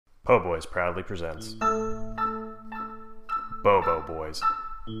Po Boys proudly presents Bobo Boys,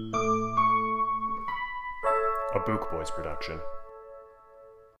 a Book Boys production.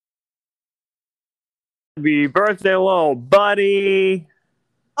 Happy birthday, little buddy.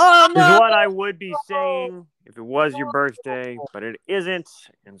 Oh Is no! what I would be saying if it was your birthday, but it isn't.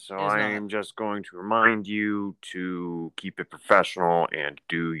 And so It is I not. am just going to remind you to keep it professional and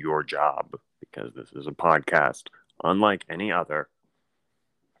do your job because this is a podcast unlike any other.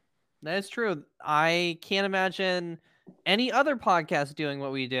 That is true. I can't imagine any other podcast doing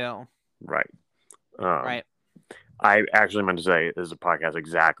what we do. Right. Right. I actually meant to say this is a podcast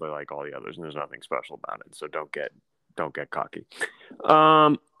exactly like all the others, and there's nothing special about it. So don't get cocky.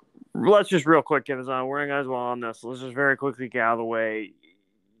 Let's just real quick get this on. We're guys well on this. Let's just very quickly get out of the way.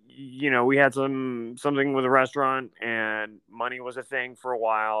 You know, we had something with a restaurant, and money was a thing for a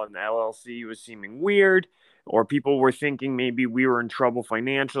while, and the LLC was seeming weird, or people were thinking maybe we were in trouble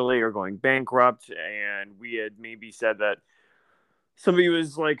financially or going bankrupt, and we had maybe said that somebody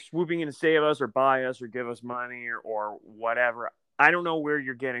was like swooping in to save us or buy us or give us money or whatever. I don't know where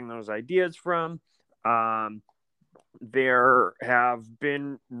you're getting those ideas from. There have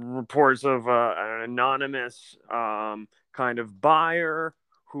been reports of an anonymous kind of buyer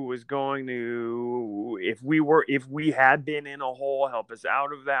who was going to, if we had been in a hole, help us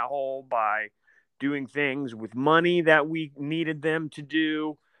out of that hole by doing things with money that we needed them to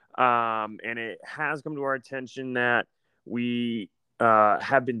do. And it has come to our attention that we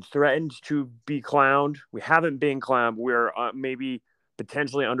have been threatened to be clowned. We haven't been clowned. We're maybe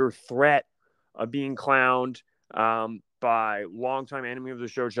potentially under threat of being clowned by longtime enemy of the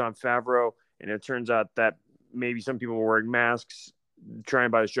show, Jon Favreau. And it turns out that maybe some people were wearing masks trying to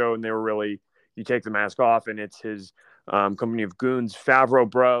buy the show, and they were really, you take the mask off, and it's his company of goons, Favreau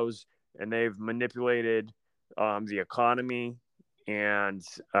Bros, and they've manipulated the economy, and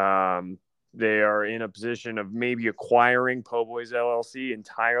they are in a position of maybe acquiring Po Boys LLC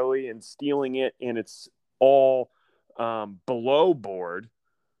entirely and stealing it, and it's all below board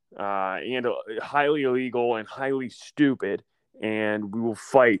and highly illegal and highly stupid, and we will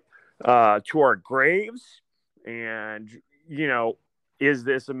fight to our graves. And, you know, is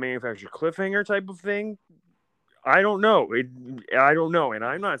this a manufactured cliffhanger type of thing? I don't know. I don't know, and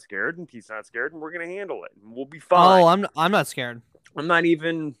I'm not scared, and Pete's not scared, and we're gonna handle it. And we'll be fine. Oh, I'm not scared. I'm not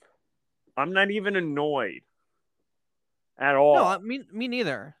even annoyed at all. No, me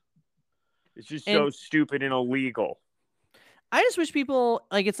neither. It's just so stupid and illegal. I just wish people,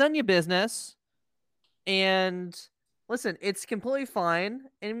 like, it's none of your business. And listen, it's completely fine,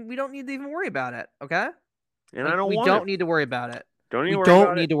 and we don't need to even worry about it. Okay? And like, I don't we want don't it. need to worry about it. Don't We need to worry don't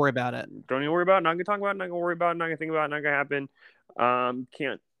about need it. to worry about it. Don't need to worry about it. Not gonna talk about it. Not gonna worry about it. Not gonna think about it. Not gonna happen.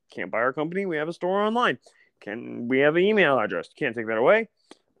 Can't buy our company. We have a store online. We have an email address? Can't take that away.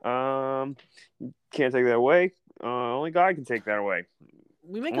 Can't take that away. Only God can take that away.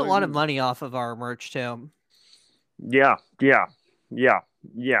 We make a lot of money off of our merch too. Yeah.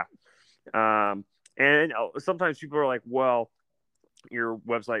 And sometimes people are like, well, your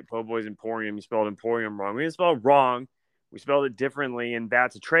website, Po Boys Emporium, you spelled Emporium wrong. We didn't spell it wrong. We spelled it differently, and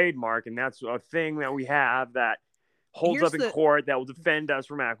that's a trademark, and that's a thing that we have that holds up in court that will defend us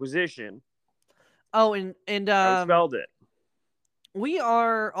from acquisition. Oh, and I spelled it. We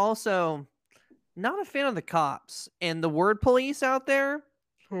are also not a fan of the cops and the word police out there.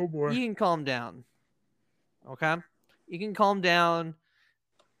 Oh boy. You can calm down. Okay? You can calm down.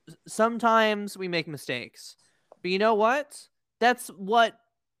 Sometimes we make mistakes. But you know what? That's what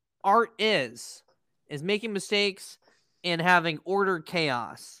art is making mistakes and having ordered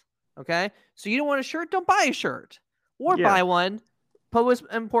chaos. Okay? So you don't want a shirt? Don't buy a shirt. Or buy one. Po Boys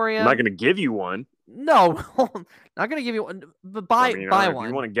Emporium. I'm not going to give you one. No, not going to give you one. But buy one. If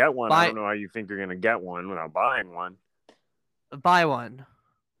you want to get one, I don't know how you think you're going to get one without buying one. Buy one.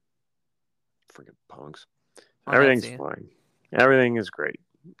 Freaking punks. Everything's fine. Everything is great.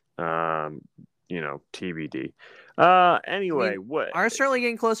 TBD. Anyway, what? Are certainly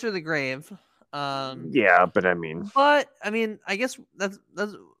getting closer to the grave. Yeah, but I mean, I guess that's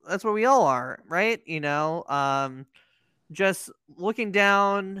where we all are, right? You know, just looking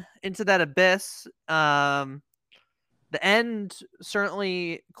down into that abyss. The end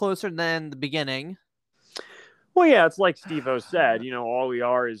certainly closer than the beginning. Well, yeah, it's like Steve-O said. You know, all we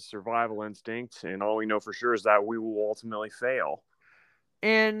are is survival instinct, and all we know for sure is that we will ultimately fail.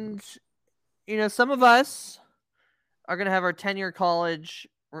 And you know, some of us are gonna have our 10-year college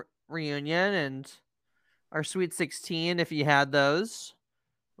reunion and our Sweet 16, if you had those,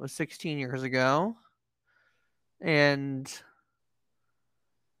 was 16 years ago, and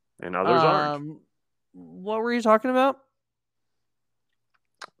others aren't. What were you talking about?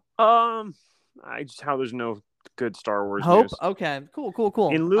 I just how there's no good Star Wars Hope. news. Okay. Cool.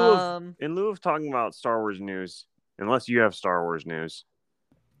 In lieu of talking about Star Wars news, unless you have Star Wars news.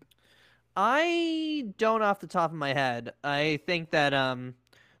 I don't off the top of my head. I think that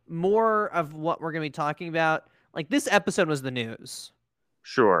more of what we're going to be talking about, like this episode was the news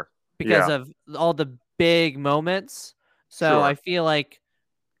Sure. because Yeah. of all the big moments. So Sure. I feel like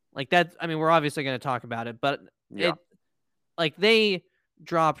that, I mean, we're obviously going to talk about it, but Yeah. they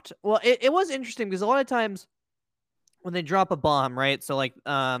dropped, well, it was interesting because a lot of times when they drop a bomb, right? So like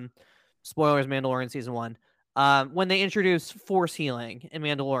spoilers, Mandalorian season 1. When they introduce force healing in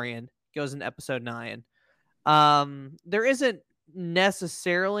Mandalorian, goes in episode 9. There isn't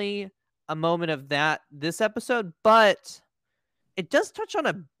necessarily a moment of that this episode, but it does touch on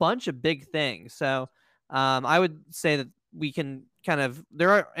a bunch of big things. So I would say that we can kind of, there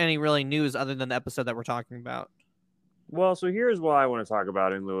aren't any really news other than the episode that we're talking about. Well, so here's what I want to talk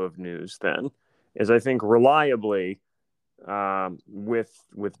about in lieu of news then, is I think reliably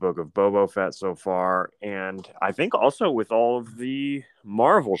with Book of Boba Fett so far, and I think also with all of the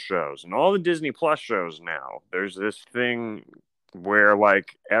Marvel shows and all the Disney Plus shows now, there's this thing where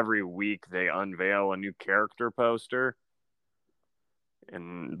like every week they unveil a new character poster,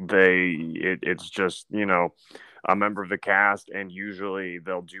 and it's just, you know, a member of the cast, and usually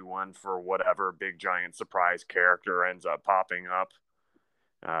they'll do one for whatever big giant surprise character ends up popping up.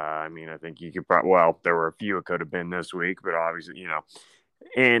 I mean, I think you could probably, well, there were a few it could have been this week, but obviously, you know.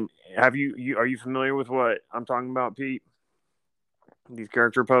 And have you are you familiar with what I'm talking about, Pete? These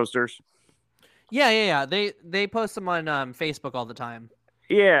character posters? Yeah. They post them on Facebook all the time.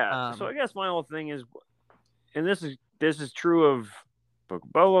 Yeah. So I guess my whole thing is, and this is true of Book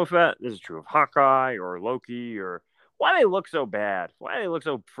of Boba Fett, this is true of Hawkeye or Loki, or why they look so bad? Why they look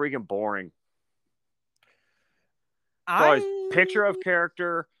so freaking boring? Always picture of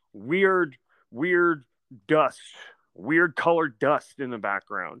character, weird dust, weird colored dust in the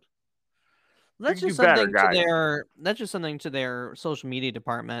background. That's just something to their social media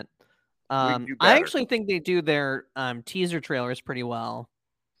department. I actually think they do their teaser trailers pretty well,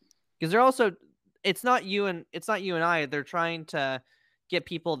 because they're also, it's not you and I. They're trying to get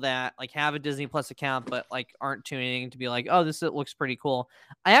people that like have a Disney Plus account but like aren't tuning in to be like, oh, this looks pretty cool.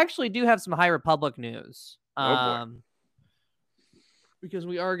 I actually do have some High Republic news. Oh boy. Because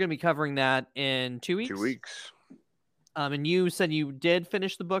we are going to be covering that in 2 weeks. 2 weeks. And you said you did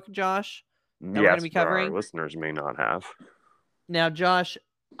finish the book, Josh. Yes, we're going to be covering. Our listeners may not have. Now, Josh,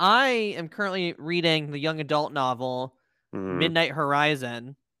 I am currently reading the young adult novel Midnight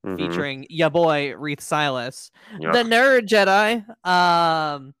Horizon, featuring ya boy Reath Silas, the nerd Jedi.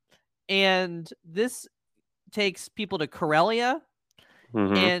 And this takes people to Corellia.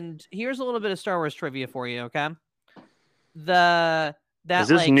 And here's a little bit of Star Wars trivia for you, okay? Is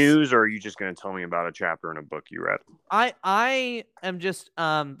this news, or are you just going to tell me about a chapter in a book you read? I am just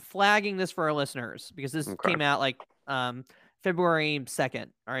flagging this for our listeners because this came out like February 2nd.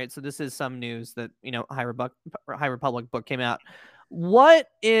 All right, so this is some news that, you know, High Republic book came out. What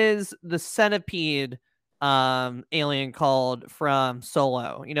is the centipede alien called from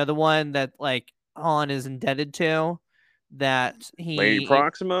Solo? You know, the one that like Han is indebted to. That Lady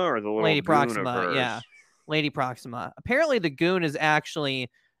Proxima, or the little Lady goon Proxima, of hers? yeah. Lady Proxima. Apparently, the goon is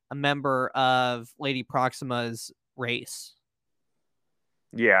actually a member of Lady Proxima's race.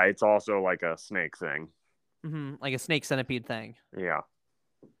 Yeah, it's also like a snake thing. Like a snake centipede thing. Yeah.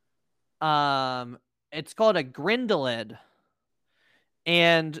 It's called a Grindelid.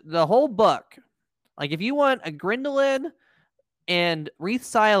 And the whole book, like if you want a Grindelid and Reath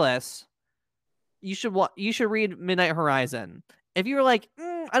Silas, you should read Midnight Horizon. If you're like,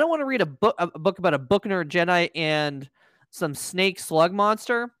 I don't want to read a book about a book nerd Jedi and some snake slug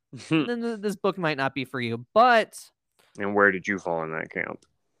monster, then this book might not be for you. But and where did you fall in that camp?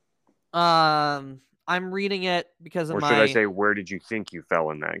 I'm reading it because of or should I say, where did you think you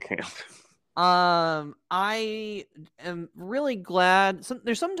fell in that camp? I am really glad.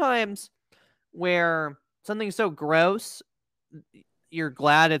 There's sometimes where something's so gross, you're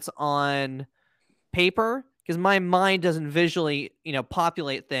glad it's on paper, because my mind doesn't visually, you know,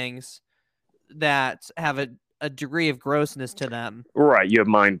 populate things that have a degree of grossness to them. Right, you have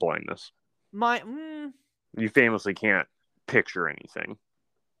mind blindness. You famously can't picture anything.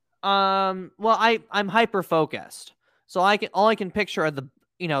 Well, I'm hyper focused, so all I can picture are the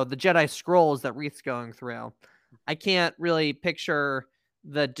Jedi scrolls that Reath's going through. I can't really picture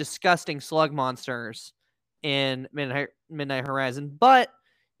the disgusting slug monsters in Midnight Horizon, but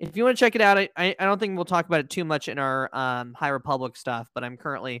if you want to check it out, I don't think we'll talk about it too much in our High Republic stuff, but I'm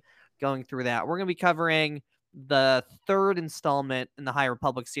currently going through that. We're going to be covering the third installment in the High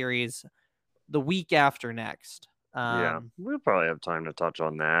Republic series the week after next. Yeah, we'll probably have time to touch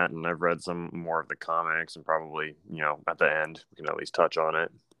on that. And I've read some more of the comics, and probably, at the end, we can at least touch on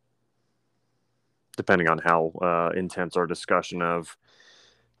it, depending on how intense our discussion of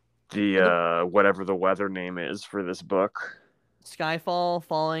the whatever the weather name is for this book. Skyfall,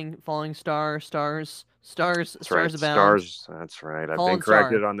 falling stars That's right. abound. Stars. That's right. I've Fallen been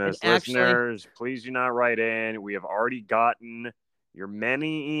corrected Star. on this. And actually- Listeners, please do not write in. We have already gotten your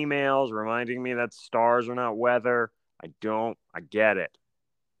many emails reminding me that stars are not weather. I get it.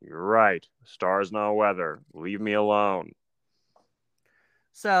 You're right. Stars not weather. Leave me alone.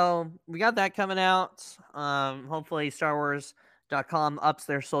 So we got that coming out. Hopefully StarWars.com ups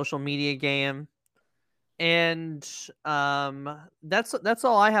their social media game. And that's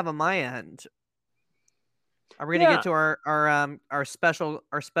all I have on my end. Are we gonna get to our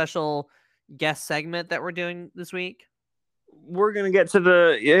special guest segment that we're doing this week? We're gonna get to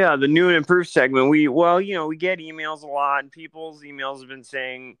the new and improved segment. We get emails a lot, and people's emails have been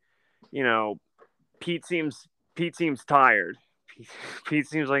saying, Pete seems tired. Pete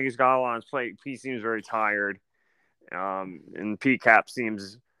seems like he's got a lot on his plate. Pete seems very tired, and Pete Cap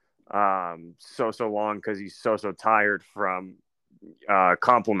seems so long because he's so tired from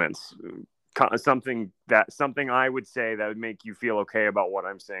compliments. Something I would say that would make you feel okay about what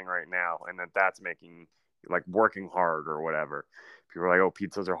I'm saying right now, and that's making like working hard or whatever. People are like, "Oh,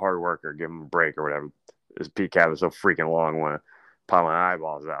 Pete's such a hard worker. Give him a break or whatever." This Pete Cap is so freaking long. I want to pop my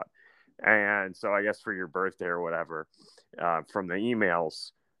eyeballs out. And so I guess for your birthday or whatever, from the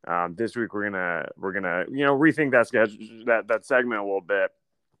emails, this week we're gonna rethink that segment a little bit.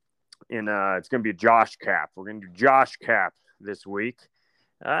 And it's gonna be a Josh Cap. We're gonna do Josh Cap this week.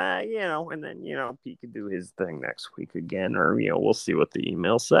 And then Pete could do his thing next week again, or we'll see what the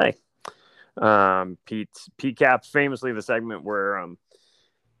emails say. Pete Cap, famously the segment where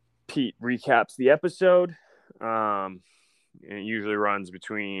Pete recaps the episode. And it usually runs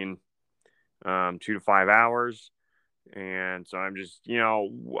between 2 to 5 hours, and so I'm just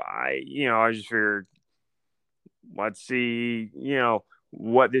I just figured, let's see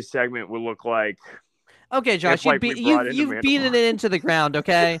what this segment would look like. Okay, Josh, you've beaten it into the ground.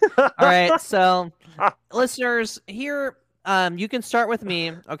 Okay, all right. So, listeners, here, you can start with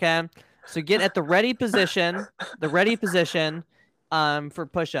me. Okay, so get at the ready position, for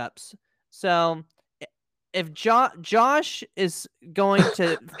push-ups. So, if Josh is going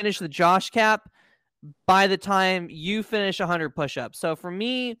to finish the Josh Cap by the time you finish 100 push-ups. So for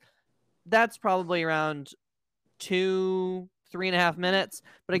me, that's probably around 3.5 minutes.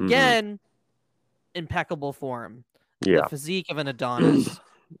 But again, impeccable form. Yeah. The physique of an Adonis.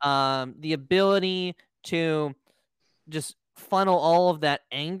 The ability to just funnel all of that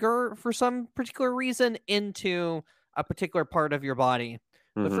anger for some particular reason into a particular part of your body.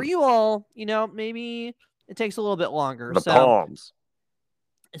 But for you all, maybe it takes a little bit longer. The palms.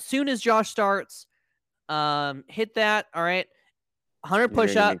 As soon as Josh starts, hit that. All right, 100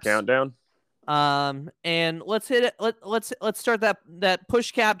 push-ups. Countdown. And let's hit it. Let's start that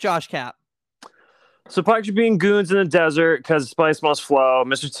push cap, Josh Cap. So pikes are being goons in the desert because spice must flow.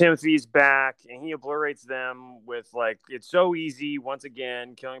 Mr. Timothy's back, and he obliterates them with it's so easy. Once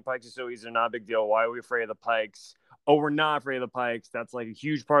again, killing pikes is so easy. They're not a big deal. Why are we afraid of the pikes? Oh, we're not afraid of the pikes. That's a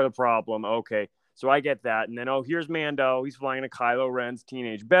huge part of the problem. Okay. So I get that. And then, here's Mando. He's flying to Kylo Ren's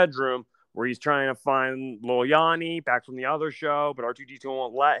teenage bedroom where he's trying to find Lil Yanni back from the other show, but R2-D2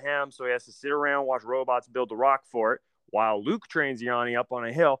 won't let him. So he has to sit around and watch robots build the rock fort while Luke trains Yanni up on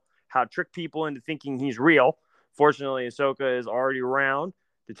a hill how to trick people into thinking he's real. Fortunately, Ahsoka is already around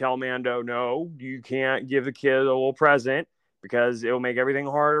to tell Mando, no, you can't give the kid a little present because it will make everything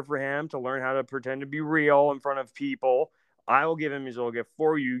harder for him to learn how to pretend to be real in front of people. I will give him his little gift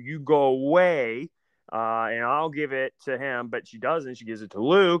for you. You go away, and I'll give it to him. But she doesn't. She gives it to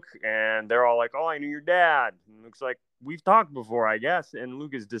Luke, and they're all like, oh, I knew your dad. And Luke's like, we've talked before, I guess. And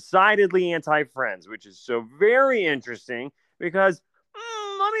Luke is decidedly anti-friends, which is so very interesting because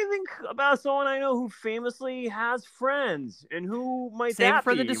let me think about someone I know who famously has friends, and who might Save that it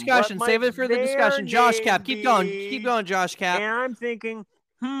for the be? discussion. What Save might it for the discussion. their Josh name Cap, keep going, Josh Cap. And I'm thinking,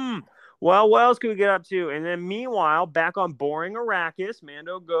 well, what else could we get up to? And then meanwhile, back on boring Arrakis,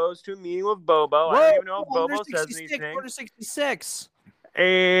 Mando goes to a meeting with Bobo. I don't even know if Bobo says anything. Order 66.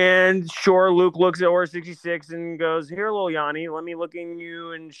 And sure, Luke looks at Order 66 and goes, here, Lil Yanni, let me look in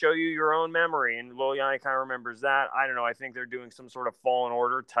you and show you your own memory. And Lil Yanni kind of remembers that. I don't know. I think they're doing some sort of Fallen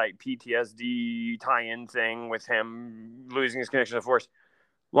Order type PTSD tie-in thing with him losing his connection to the Force.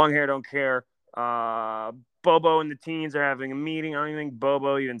 Long hair, don't care. Bobo and the teens are having a meeting. I don't even think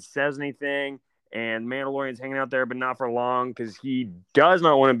Bobo even says anything. and Mandalorian's hanging out there, but not for long because he does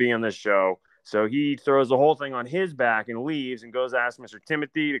not want to be on this show. So he throws the whole thing on his back and leaves and goes to ask Mr.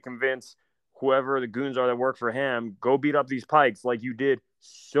 Timothy to convince whoever the goons are that work for him, go beat up these Pikes like you did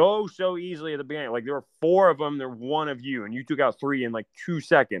so easily at the beginning. Like there were 4 of them, they're one of you, and you took out 3 in like 2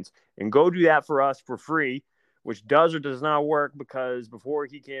 seconds. And go do that for us for free, which does or does not work because before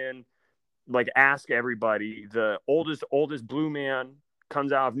he can like ask everybody, the oldest blue man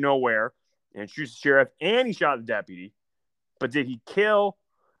comes out of nowhere and shoots the sheriff, and he shot the deputy. But did he kill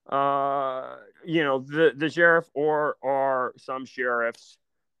the sheriff, or are some sheriffs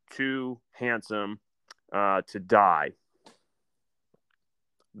too handsome to die?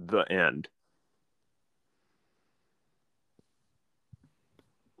 The end.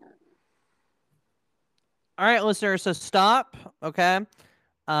 All right, listeners, so stop, okay?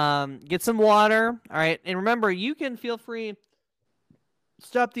 Get some water, all right? And remember, you can feel free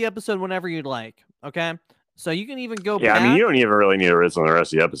stop the episode whenever you'd like, okay? So you can even go back. I mean, you don't even really need to listen to the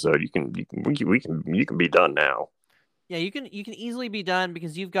rest of the episode. You can be done now. Yeah, you can easily be done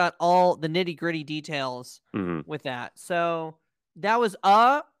because you've got all the nitty-gritty details with that. So that was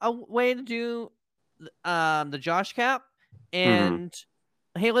a way to do the Josh Cap. And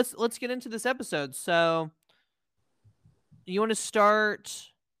hey, let's get into this episode. So you want to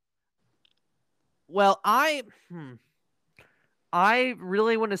start? Well, I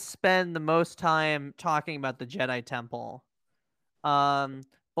really want to spend the most time talking about the Jedi Temple. But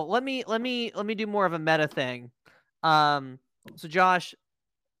let me do more of a meta thing. So Josh,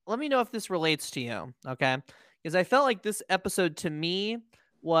 let me know if this relates to you, okay? Because I felt like this episode to me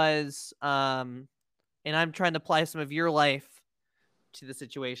was and I'm trying to apply some of your life to the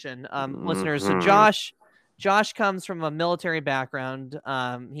situation. Listeners, so Josh comes from a military background.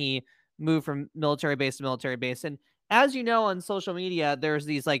 He moved from military base to military base, and as you know, on social media, there's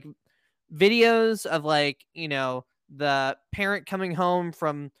these like videos of like, the parent coming home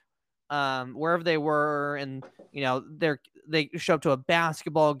from wherever they were, and they show up to a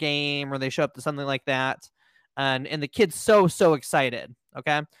basketball game or they show up to something like that, and the kid's so excited.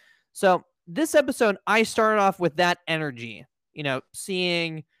 Okay, so this episode I started off with that energy,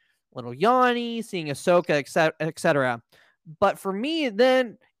 seeing little Yanni, seeing Ahsoka, etc. But for me,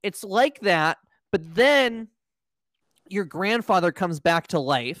 then it's like that, but then your grandfather comes back to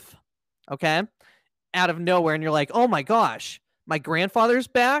life, okay, out of nowhere, and you're like, oh my gosh, my grandfather's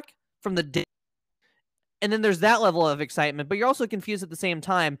back from the dead. And then there's that level of excitement, but you're also confused at the same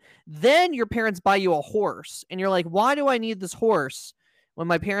time. Then your parents buy you a horse, and you're like, why do I need this horse when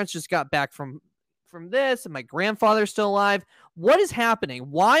my parents just got back from this and my grandfather's still alive? What is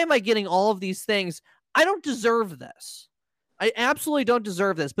happening? Why am I getting all of these things? I don't deserve this. I absolutely don't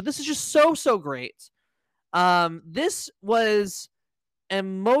deserve this, but this is just so great. This was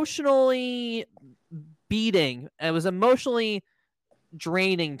emotionally beating. It was emotionally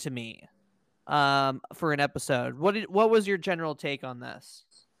draining to me for an episode. What was your general take on this?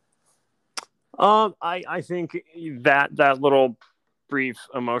 I think that little brief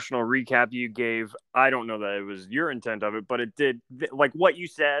emotional recap you gave, I don't know that it was your intent of it, but it did, like what you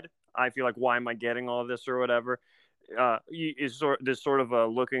said. I feel like, why am I getting all of this or whatever? Is sort of a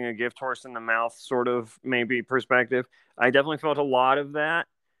looking a gift horse in the mouth sort of maybe perspective. I definitely felt a lot of that.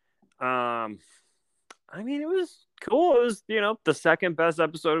 I mean, it was cool. It was, the second best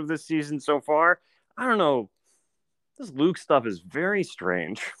episode of this season so far. I don't know. This Luke stuff is very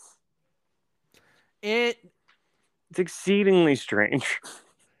strange. It's exceedingly strange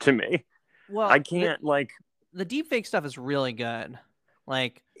to me. Well, I can't the deepfake stuff is really good.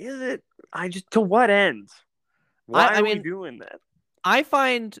 Like, is it? To what end? Why are we doing that? I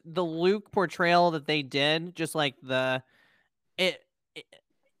find the Luke portrayal that they did, just like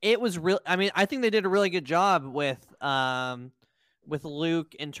it was real. I mean, I think they did a really good job with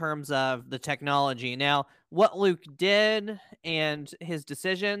Luke in terms of the technology. Now, what Luke did and his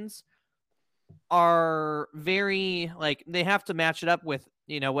decisions are very, like, they have to match it up with,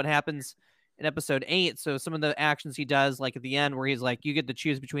 what happens in episode 8. So some of the actions he does, like at the end where he's like, you get to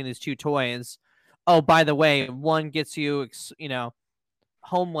choose between these 2 toys. Oh, by the way, one gets you,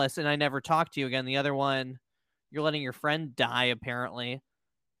 homeless and I never talk to you again. The other one, you're letting your friend die, apparently.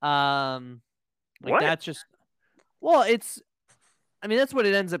 What? That's just, well, that's what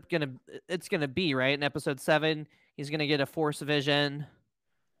it ends up it's gonna be, right? In episode 7, he's gonna get a Force vision,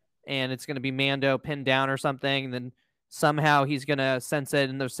 and it's gonna be Mando pinned down or something, and then somehow he's gonna sense it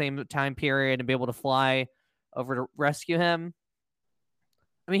in the same time period and be able to fly over to rescue him.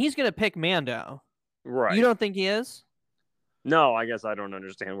 I mean, he's gonna pick Mando. Right. You don't think he is? No, I guess I don't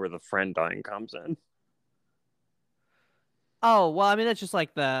understand where the friend dying comes in. Oh, well, I mean, that's just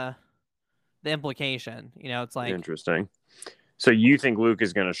like the the implication. It's like, Interesting. So you think Luke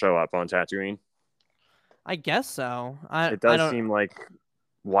is going to show up on Tatooine? I guess so. It does seem like,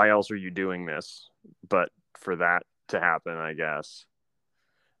 why else are you doing this? But for that to happen, I guess.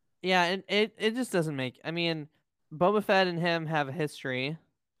 Yeah, and it just doesn't make. I mean, Boba Fett and him have a history.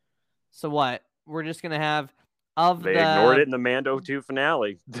 So what? We're just gonna have ignored it in the Mando 2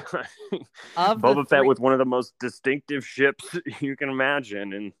 finale. Boba Fett with one of the most distinctive ships you can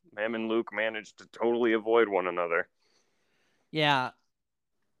imagine, and him and Luke managed to totally avoid one another. Yeah,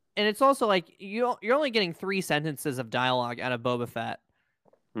 and it's also like you're only getting 3 sentences of dialogue out of Boba Fett,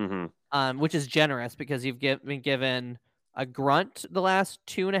 which is generous because you've been given a grunt the last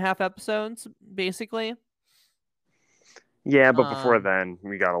 2.5 episodes, basically. Yeah, but before then,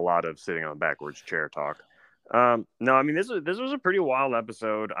 we got a lot of sitting on the backwards chair talk. No, I mean this was a pretty wild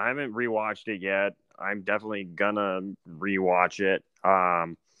episode. I haven't rewatched it yet. I'm definitely gonna rewatch it.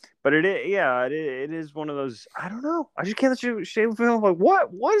 But it is one of those. I don't know. I just can't let you shave film. Like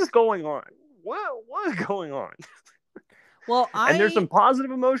what is going on? What is going on? Well, and there's some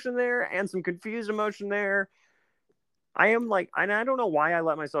positive emotion there and some confused emotion there. I am like, and I don't know why I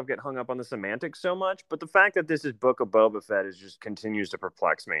let myself get hung up on the semantics so much, but the fact that this is Book of Boba Fett continues to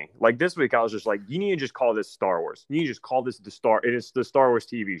perplex me. Like this week, I was just like, you need to just call this Star Wars. You need to just call this it is the Star Wars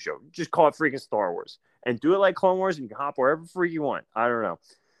TV show. Just call it freaking Star Wars and do it like Clone Wars, and you can hop wherever freak you want. I don't know.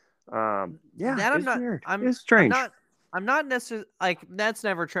 Yeah, that it's weird. It's strange. I'm not necessarily like that's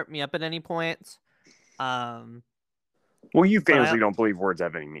never tripped me up at any point. Well, you famously don't believe words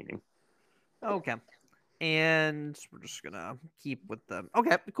have any meaning. Okay. And we're just going to keep with them.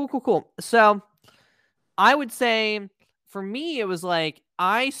 Okay, cool. So I would say for me, it was like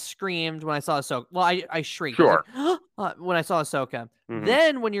I screamed when I saw Ahsoka. Well, I shrieked. Sure. I was like, when I saw Ahsoka. Mm-hmm.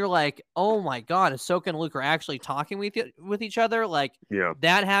 Then when you're like, oh my God, Ahsoka and Luke are actually talking with each other. Like,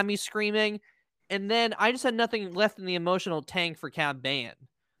 that had me screaming. And then I just had nothing left in the emotional tank for Cad Bane.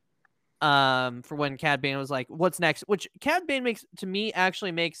 For when Cad Bane was like, what's next? Which Cad Bane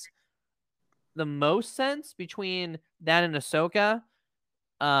actually makes the most sense between that and Ahsoka.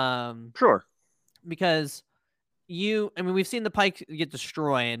 Sure. Because we've seen the Pikes get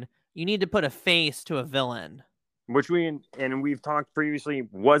destroyed. You need to put a face to a villain. Which we've talked previously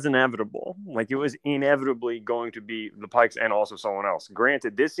was inevitable. Like it was inevitably going to be the Pikes and also someone else.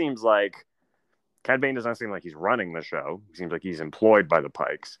 Granted, this seems like Cad Bane does not seem like he's running the show. He seems like he's employed by the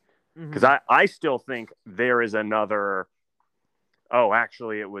Pikes. Because I still think there is another... Oh,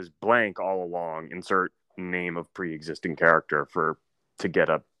 actually, it was blank all along. Insert name of pre-existing character to get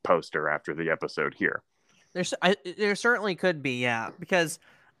a poster after the episode here. There certainly could be, yeah, because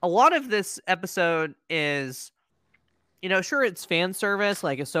a lot of this episode is, sure, it's fan service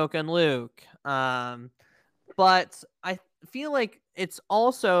like Ahsoka and Luke, but I feel like it's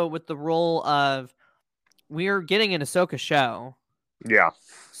also with the role of we're getting an Ahsoka show. Yeah.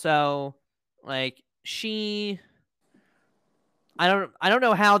 So, like I don't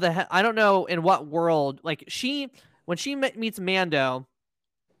know how I don't know in what world, like when she meets Mando,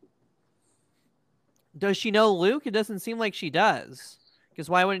 does she know Luke? It doesn't seem like she does,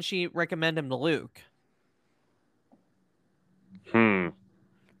 because why wouldn't she recommend him to Luke?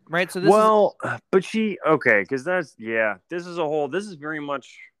 Right. So but because this is very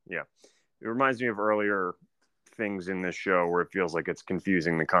much, it reminds me of earlier things in this show where it feels like it's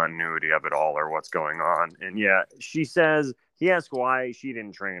confusing the continuity of it all or what's going on. And she says, he asks why she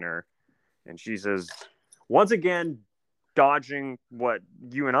didn't train her, and she says, once again, dodging what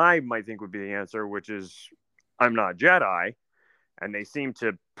you and I might think would be the answer, which is, I'm not Jedi. And they seem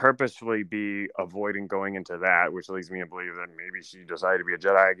to purposefully be avoiding going into that, which leads me to believe that maybe she decided to be a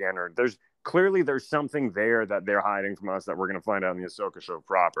Jedi again, or there's something there that they're hiding from us that we're going to find out in the Ahsoka show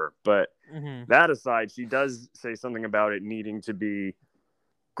proper. But that aside, she does say something about it needing to be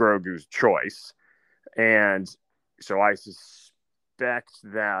Grogu's choice. And so I suspect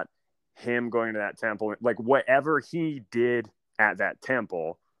that him going to that temple, like whatever he did at that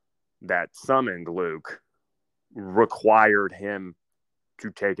temple that summoned Luke, required him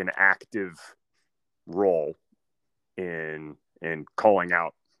to take an active role in calling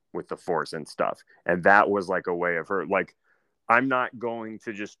out with the Force and stuff. And that was like a way of her, like, I'm not going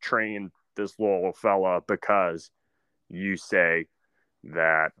to just train this little fella because you say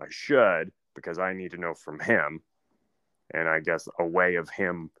that I should, because I need to know from him. And I guess a way of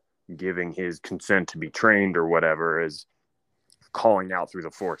him giving his consent to be trained or whatever is calling out through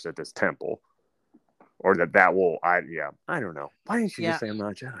the Force at this temple. Or that will, I don't know. Why didn't she just say I'm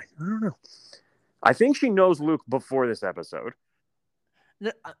not Jedi? I don't know. I think she knows Luke before this episode.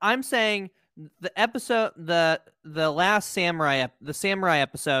 I'm saying the episode, the last the samurai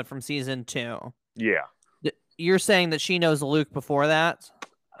episode from season 2. Yeah. You're saying that she knows Luke before that?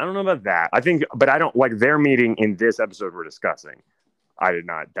 I don't know about that. I think, but I don't like their meeting in this episode we're discussing. That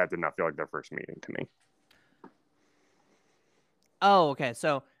did not feel like their first meeting to me. Oh, okay.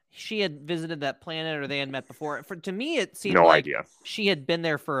 So she had visited that planet, or they had met before. To me, it seemed No like idea. she had been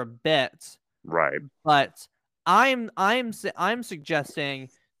there for a bit. Right. But I'm suggesting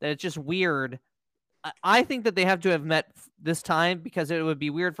that it's just weird. I think that they have to have met this time, because it would be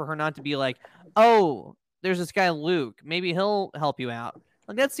weird for her not to be like, oh, there's this guy Luke. Maybe he'll help you out.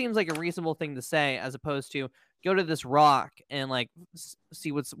 Like, that seems like a reasonable thing to say, as opposed to go to this rock and like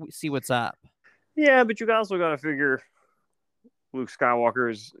see what's up. Yeah, but you also got to figure Luke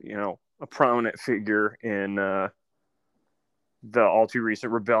Skywalker is, a prominent figure in the all too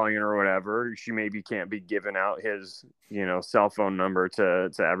recent rebellion or whatever. She maybe can't be giving out his, cell phone number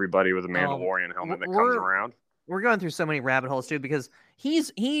to everybody with a Mandalorian helmet that comes around. We're going through so many rabbit holes too, because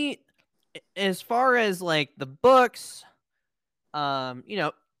he as far as like the books, 7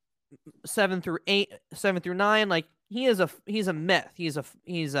 through 9, like he's a myth. He's a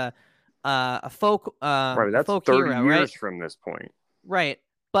folk right. That's folk 30 hero, years right? from this point. Right.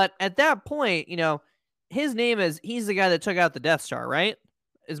 But at that point, his name he's the guy that took out the Death Star, right?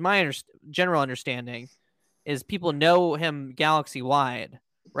 Is my general understanding, is people know him galaxy wide,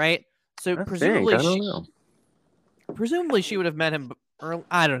 right? So presumably she would have met him early.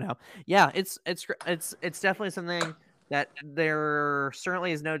 I don't know. Yeah, it's definitely something that there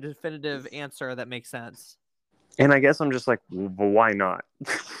certainly is no definitive answer that makes sense. And I guess I'm just like, well, why not?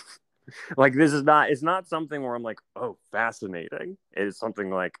 Like, it's not something where I'm like, oh, fascinating. It's something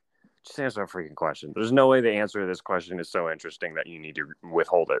like, just answer a freaking question. There's no way the answer to this question is so interesting that you need to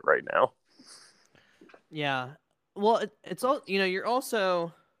withhold it right now. Yeah. Well, it's all, you're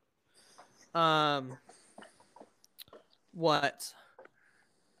also, what?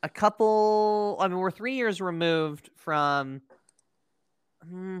 We're 3 years removed from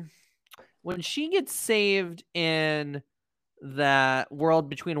when she gets saved in that World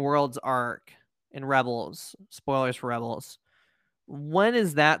Between Worlds arc in Rebels. Spoilers for Rebels. When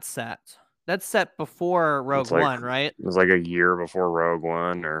is that set? That's set before Rogue One, right? It was like a year before Rogue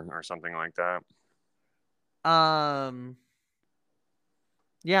One or something like that.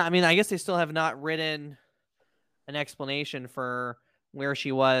 Yeah, I mean, I guess they still have not written an explanation for where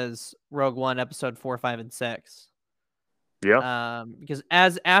she was Rogue One, episode 4, 5, and 6. Yeah. Because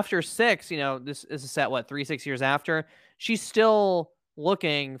as after 6, this is a set, 3-6 years after, she's still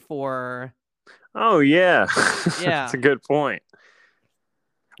looking for. Oh yeah. Yeah. That's a good point.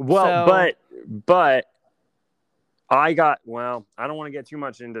 Well, but I don't want to get too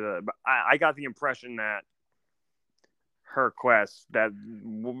much into but I got the impression that her quest, that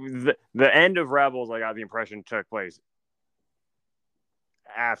the end of Rebels, I got the impression took place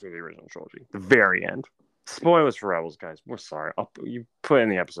after the original trilogy, the very end. Spoilers for Rebels, guys. We're sorry. You put in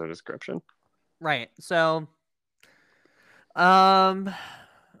the episode description. Right. So, you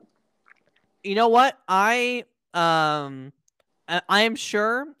know what? I am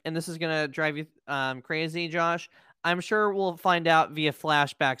sure, and this is gonna drive you crazy, Josh. I'm sure we'll find out via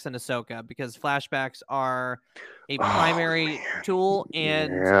flashbacks in Ahsoka, because flashbacks are a primary tool,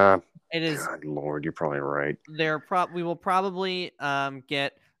 and it is. God Lord, you're probably right. We will probably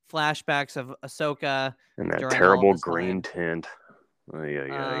get flashbacks of Ahsoka and that terrible green tint.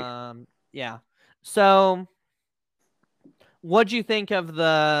 Yeah. So, what'd you think of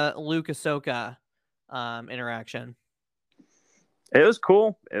the Luke Ahsoka interaction? It was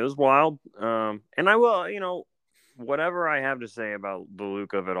cool. It was wild. And I will, whatever I have to say about the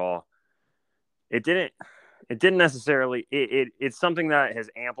Luke of it all, it didn't necessarily, it's something that has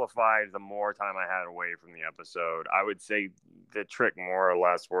amplified the more time I had away from the episode. I would say the trick more or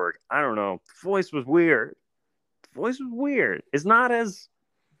less worked. I don't know. The voice was weird. It's not as,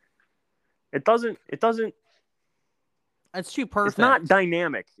 it doesn't, it's too perfect. It's not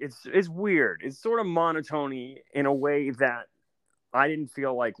dynamic. It's weird. It's sort of monotony in a way that I didn't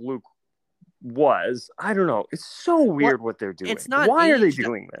feel like Luke was. I don't know. It's so weird what they're doing. It's not. Why are they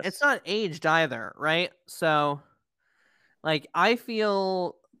doing this? It's not aged either, right? So, like, I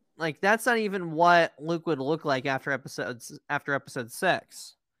feel like that's not even what Luke would look like after episode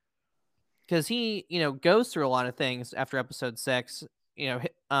 6, because he, goes through a lot of things after episode 6. In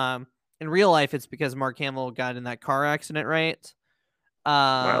real life, it's because Mark Hamill got in that car accident, right?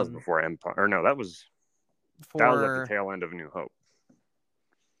 That was before Empire. Or no, that was at the tail end of New Hope.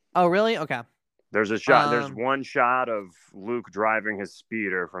 Oh, really? Okay. There's a shot. There's one shot of Luke driving his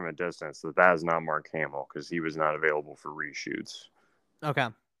speeder from a distance. That is not Mark Hamill, because he was not available for reshoots. Okay.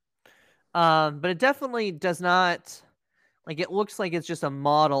 But it definitely does not like it looks like it's just a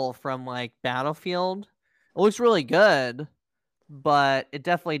model from like Battlefield. It looks really good, but it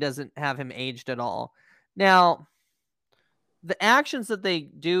definitely doesn't have him aged at all. Now, the actions that they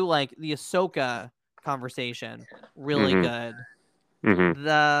do, like the Ahsoka conversation, really Mm-hmm. good. Mm-hmm.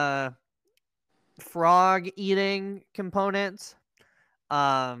 The frog eating component,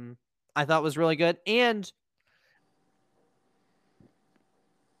 I thought was really good, and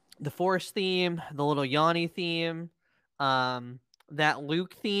the Force theme, the little Yanni theme, that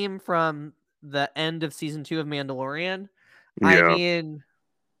Luke theme from the end of season 2 of Mandalorian. I Yeah. mean,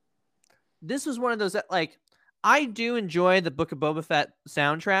 this was one of those that, like, I do enjoy the Book of Boba Fett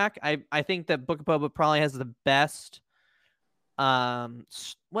soundtrack. I think that Book of Boba probably has the best.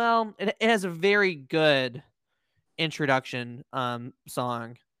 Well, it has a very good introduction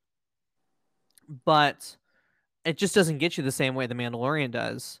song, but it just doesn't get you the same way the Mandalorian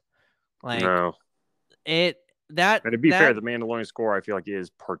does. Like No. it that And to be fair, that the Mandalorian score I feel like is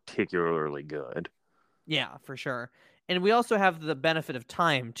particularly good. yeah, for sure. And we also have the benefit of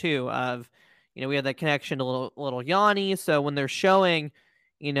time too. Of we have that connection to little Yanni. So when they're showing,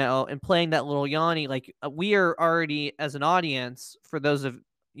 and playing that little Yanni, like we are already as an audience, for those of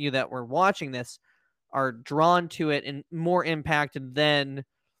you that were watching this, are drawn to it and more impacted than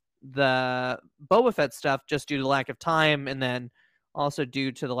the Boba Fett stuff, just due to lack of time, and then also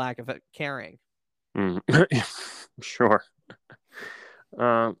due to the lack of caring. Sure. I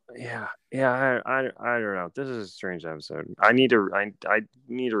don't know. This is a strange episode. I need to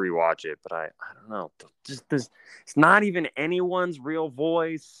rewatch it, but I don't know. Just this, it's not even anyone's real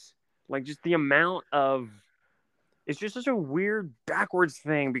voice. Like just the amount of, it's just such a weird backwards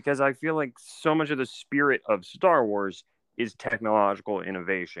thing because I feel like so much of the spirit of Star Wars is technological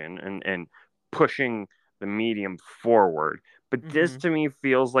innovation and pushing the medium forward. But this to me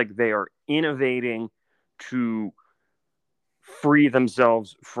feels like they are innovating to free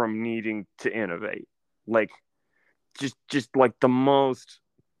themselves from needing to innovate. Like just like the most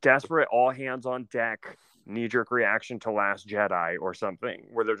desperate all hands on deck knee-jerk reaction to Last Jedi or something,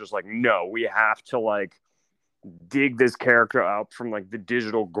 where they're just like, no, we have to like dig this character up from like the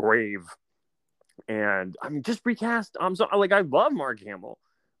digital grave. And I mean, just recast. I'm so like, I love Mark Hamill.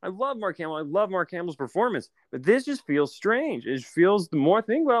 I love Mark Hamill's performance, but this just feels strange. It feels, the more I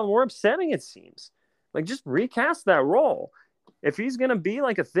think about it, the more upsetting it seems. Like, just recast that role. If he's gonna be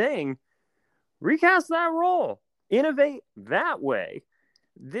like a thing, recast that role. Innovate that way.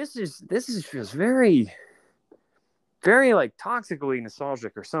 This feels very, very like toxically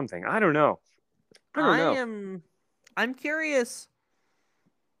nostalgic or something. I don't know. I'm curious.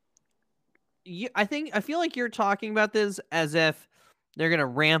 I feel like you're talking about this as if they're gonna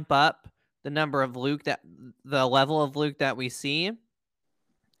ramp up the level of Luke that we see,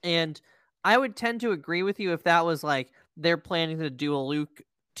 and I would tend to agree with you if that was like they're planning to do a Luke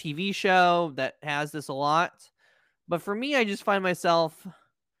TV show that has this a lot. But for me, I just find myself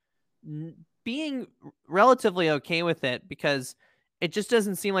being relatively okay with it because it just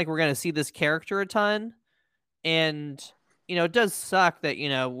doesn't seem like we're going to see this character a ton. And, it does suck that,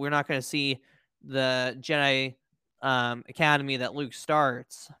 we're not going to see the Jedi Academy that Luke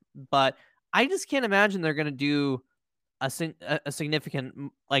starts. But I just can't imagine they're going to do a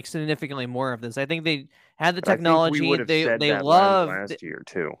significantly more of this. I think they had the technology. We would have said they that love last year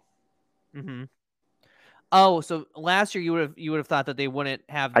too. Mm-hmm. Oh, so last year you would have thought that they wouldn't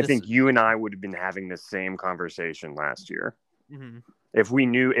have this... I think you and I would have been having the same conversation last year. Mm-hmm. If we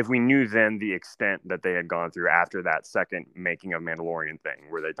knew then the extent that they had gone through after that second making of Mandalorian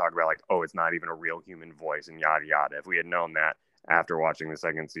thing, where they talk about like, oh, it's not even a real human voice and yada yada. If we had known that after watching the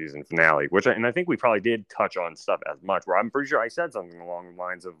second season finale, and I think we probably did touch on stuff as much, where I'm pretty sure I said something along the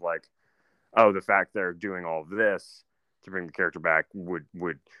lines of like, oh, the fact they're doing all of this to bring the character back would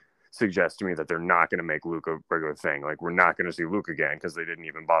suggest to me that they're not going to make Luke a regular thing. Like, we're not going to see Luke again because they didn't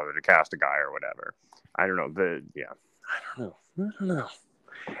even bother to cast a guy or whatever. I don't know. I don't know.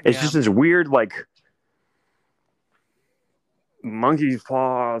 It's just this weird, like, monkey's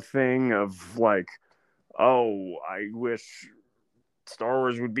paw thing of like, oh, I wish Star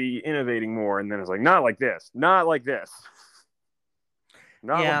Wars would be innovating more. And then it's like, not like this. Not like this,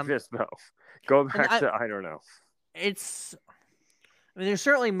 though. Go back to, I don't know. There's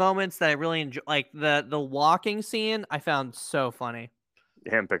certainly moments that I really enjoy, like the walking scene. I found so funny.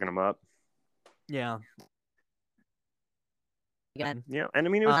 Him picking him up. Yeah. Again. Yeah, and I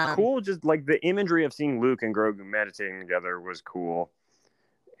mean, it was cool. Just like the imagery of seeing Luke and Grogu meditating together was cool,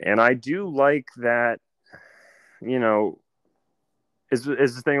 and I do like that. Is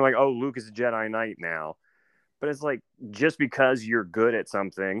this thing like, oh, Luke is a Jedi Knight now, but it's like, just because you're good at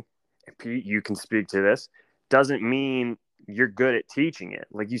something Pete, you can speak to this, doesn't mean you're good at teaching it.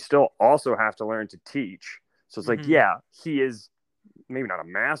 Like, you still also have to learn to teach. So it's like, yeah, he is maybe not a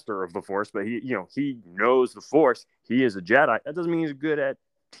master of the Force, but he knows the Force. He is a Jedi. That doesn't mean he's good at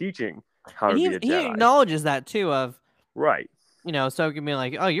teaching how to be a Jedi. He acknowledges that too. Right. So can be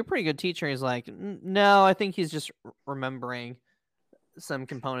like, oh, you're a pretty good teacher. He's like, no, I think he's just remembering some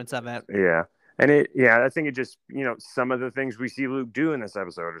components of it. Yeah. And I think it just, some of the things we see Luke do in this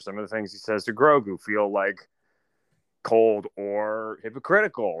episode, or some of the things he says to Grogu, feel like cold or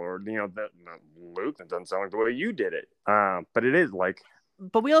hypocritical, or that Luke, that doesn't sound like the way you did it. But it is like,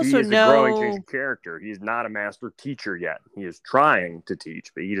 but we also he is a growing, changing character. He's not a master teacher yet. He is trying to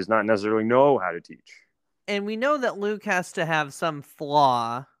teach, but he does not necessarily know how to teach. And we know that Luke has to have some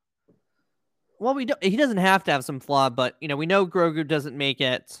flaw. Well, he doesn't have to have some flaw, but we know Grogu doesn't make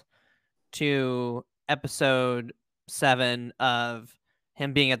it to episode 7 of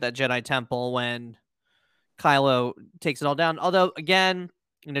him being at that Jedi temple when Kylo takes it all down. Although, again,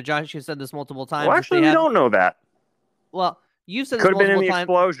 Josh, you said this multiple times. Well, actually, we don't know that. Well, you said could this have been in the times.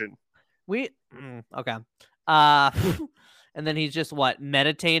 Explosion. Okay. And then he's just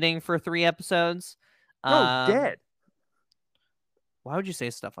meditating for 3 episodes. No, dead. Why would you say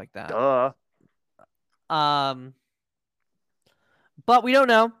stuff like that? Duh. But we don't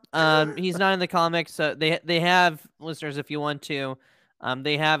know. He's not in the comics. So they have, listeners, if you want to,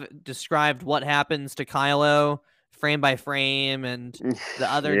 they have described what happens to Kylo frame by frame, and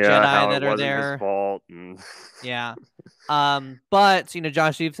the other Jedi that are there. His fault. Yeah. But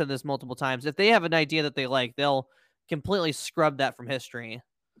Josh, you've said this multiple times. If they have an idea that they like, they'll completely scrub that from history.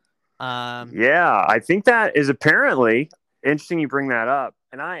 Yeah, I think that is apparently interesting. You bring that up,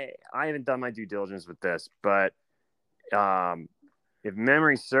 and I haven't done my due diligence with this, but if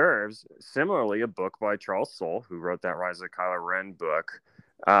memory serves, similarly, a book by Charles Soule, who wrote that Rise of Kylo Ren book,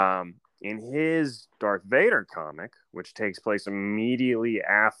 in his Darth Vader comic, which takes place immediately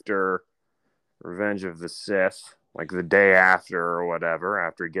after Revenge of the Sith, like the day after or whatever,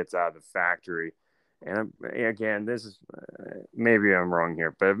 after he gets out of the factory. And again, this is maybe I'm wrong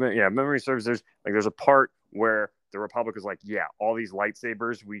here, but yeah, memory serves. There's a part where the Republic is like, yeah, all these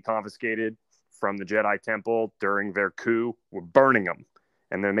lightsabers we confiscated from the Jedi Temple during their coup, we're burning them,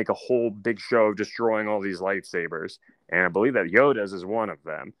 and then make a whole big show of destroying all these lightsabers. And I believe that Yoda's is one of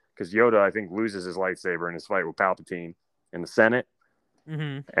them, because Yoda, I think, loses his lightsaber in his fight with Palpatine in the Senate.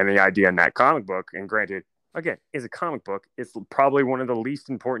 Mm-hmm. And the idea in that comic book, and granted, again, it's a comic book, it's probably one of the least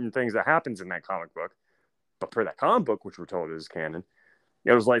important things that happens in that comic book. But for that comic book, which we're told is canon,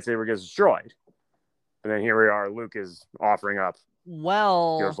 Yoda's lightsaber gets destroyed. And then here we are, Luke is offering up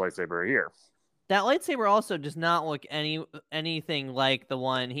Yoda's lightsaber here. That lightsaber also does not look anything like the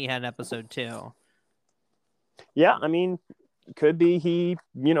one he had in episode 2. Yeah, I mean, could be he,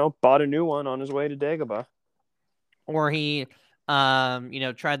 bought a new one on his way to Dagobah. Or he,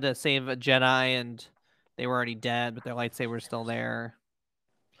 tried to save a Jedi and they were already dead, but their lightsaber's still there.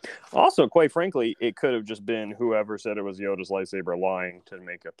 Also, quite frankly, it could have just been whoever said it was Yoda's lightsaber lying to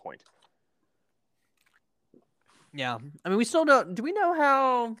make a point. Yeah. I mean, we still don't... Do we know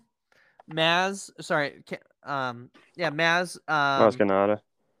how Maz... Sorry. Maz... Maz Kanata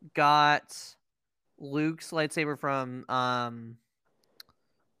got Luke's lightsaber from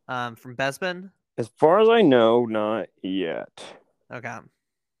Bespin? As far as I know, not yet. Okay.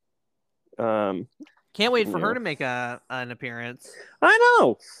 Can't wait for her to make an appearance. I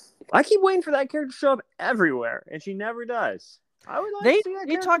know. I keep waiting for that character to show up everywhere, and she never does. I would like to see that.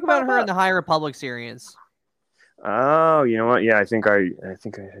 They talk about her in the High Republic series. Oh, you know what? Yeah, I think I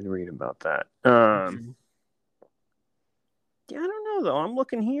had read about that. Yeah, I don't know though. I'm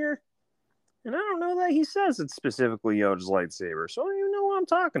looking here, and I don't know that he says it's specifically Yoda's lightsaber, so I don't even know what I'm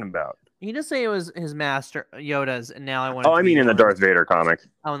talking about. He just say it was his master Yoda's, and now I want. Oh, I mean in the Darth Vader comic.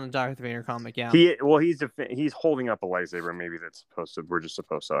 Oh, in the Darth Vader comic, yeah. He's holding up a lightsaber. Maybe we're just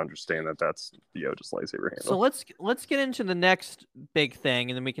supposed to understand that that's Yoda's lightsaber handle. So let's get into the next big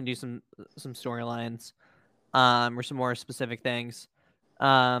thing, and then we can do some storylines, or some more specific things.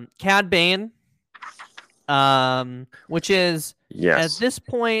 Cad Bane, which is at this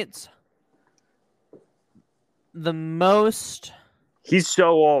point the most. He's so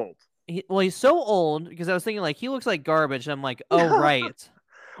old. He's so old because I was thinking like he looks like garbage. And I'm like, oh right,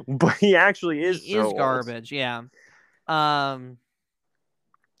 but he actually is. He is garbage, yeah. But I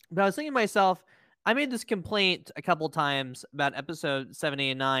was thinking to myself, I made this complaint a couple times about episode 7,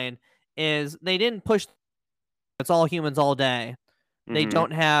 8, and 9. Is they didn't push. It's all humans all day. Mm-hmm. They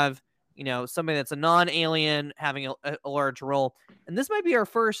don't have somebody that's a non-alien having a large role, and this might be our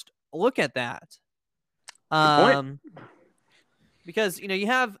first look at that. because you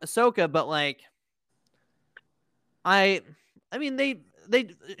have Ahsoka, but like I mean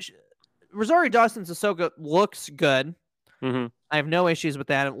Rosario Dawson's Ahsoka looks good. Mm-hmm. I have no issues with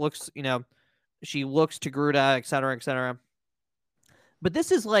that. It looks, she looks to Gruda, et cetera, et cetera. But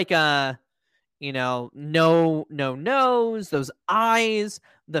this is like no nose, those eyes,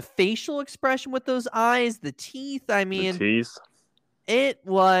 the facial expression with those eyes, the teeth. I The mean, tease. it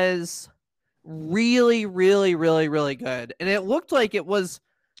was really, really, really, really good. And it looked like it was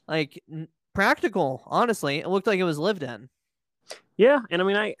like practical, honestly. It looked like it was lived in. Yeah, and I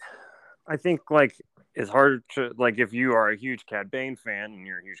mean, I think like it's hard to like if you are a huge Cad Bane fan and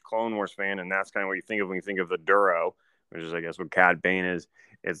you're a huge Clone Wars fan, and that's kind of what you think of when you think of the Duro, which is I guess what Cad Bane is.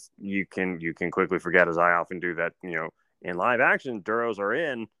 It's you can quickly forget, as I often do, that in live action Duros are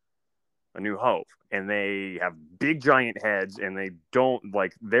in A New Hope, and they have big giant heads, and they don't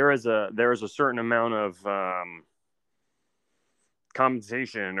like there is a certain amount of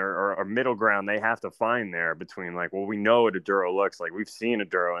compensation or middle ground they have to find there between like, well, we know what a Duro looks like. We've seen a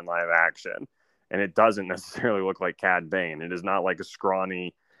Duro in live action, and it doesn't necessarily look like Cad Bane. It is not like a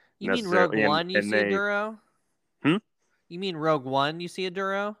scrawny. You mean Rogue One? You see a Duro? Hmm? You mean Rogue One? You see a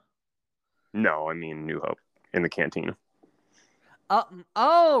Duro? No, I mean New Hope in the cantina.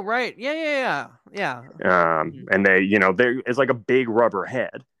 Oh, right. Yeah. And they, it's like a big rubber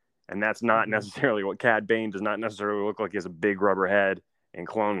head, and that's not necessarily what Cad Bane does not necessarily look like. He has a big rubber head in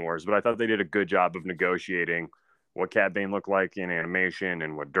Clone Wars, but I thought they did a good job of negotiating what Cad Bane looked like in animation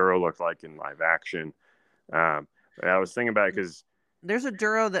and what Duro looked like in live action. I was thinking about it because there's a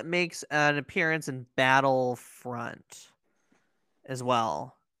Duro that makes an appearance in Battlefront as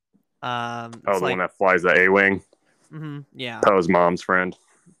well. the one that flies the A-wing. Yeah. Poe's mom's friend.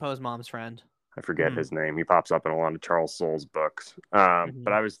 I forget his name. He pops up in a lot of Charles Soule's books.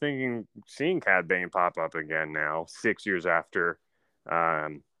 But I was thinking, seeing Cad Bane pop up again now, 6 years after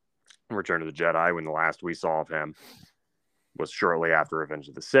Return of the Jedi, when the last we saw of him was shortly after Revenge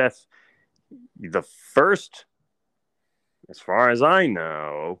of the Sith. The first, as far as I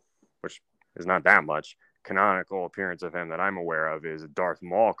know, which is not that much, canonical appearance of him that I'm aware of is a Darth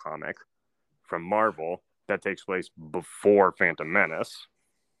Maul comic from Marvel that takes place before Phantom Menace.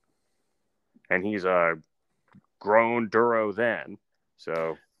 And he's a grown Duro then.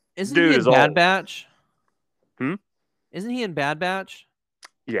 So isn't he in Bad Batch? Isn't he in Bad Batch?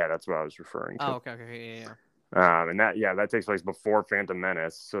 Yeah, that's what I was referring to. Oh, okay, yeah. And that takes place before Phantom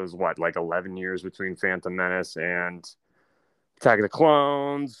Menace. So it's what, like 11 years between Phantom Menace and Attack of the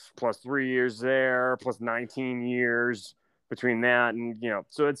Clones, plus 3 years there, plus 19 years between that, and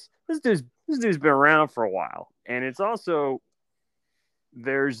so it's this dude's been around for a while, and it's also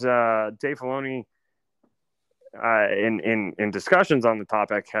there's Dave Filoni in discussions on the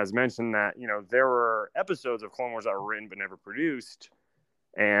topic has mentioned that there were episodes of Clone Wars that were written but never produced,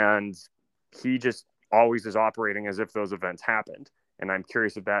 and he just always is operating as if those events happened. And I'm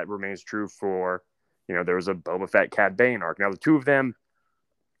curious if that remains true for there was a Boba Fett Cad Bane arc. Now the two of them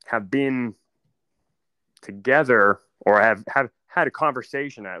have been together or have had a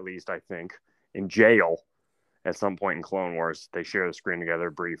conversation, at least I think, in jail at some point in Clone Wars. They share the screen together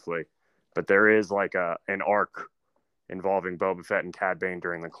briefly, but there is like an arc involving Boba Fett and Cad Bane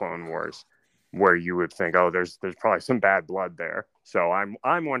during the Clone Wars where you would think, oh, there's probably some bad blood there. So I'm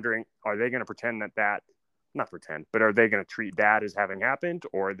wondering, are they going to pretend that not pretend, but are they going to treat that as having happened,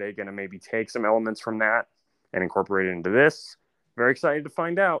 or are they going to maybe take some elements from that and incorporate it into this? Very excited to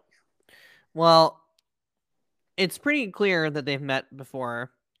find out. Well, it's pretty clear that they've met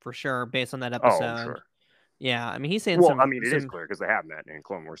before, for sure, based on that episode. Oh, sure. Yeah, I mean, he's saying it is clear because they have met in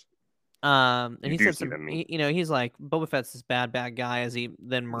Clone Wars. And he said he's like, Boba Fett's this bad guy as he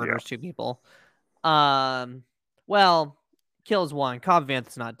then murders two people. Well, kills one. Cobb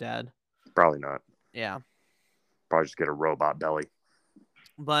Vanth's not dead. Probably not. Yeah. Probably just get a robot belly.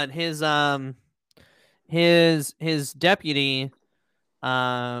 But his deputy,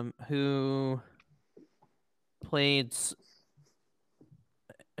 who plays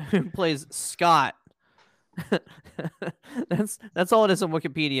Scott. that's all it is on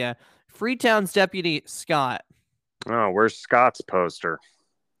Wikipedia. Freetown's deputy Scott. Oh, where's Scott's poster?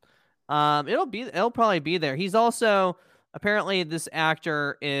 It'll probably be there. He's also apparently this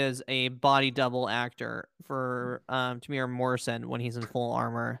actor is a body double actor for Temuera Morrison when he's in full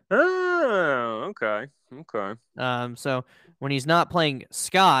armor. Oh, okay. So when he's not playing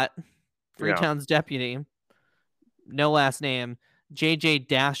Scott, Freetown's deputy, no last name, JJ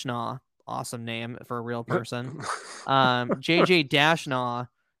Dashnaw, awesome name for a real person. JJ Dashnaw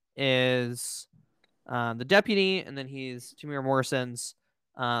is the deputy, and then he's Temuera Morrison's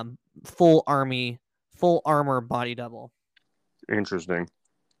full armor body double. Interesting.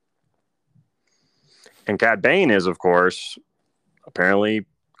 And Cad Bane is, of course, apparently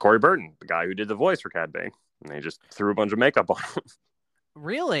Corey Burton, the guy who did the voice for Cad Bane. And they just threw a bunch of makeup on him.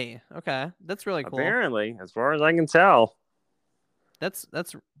 Really? Okay, that's really cool. Apparently, as far as I can tell. That's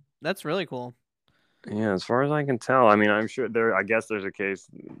really cool. Yeah, as far as I can tell. I mean, I'm sure I guess there's a case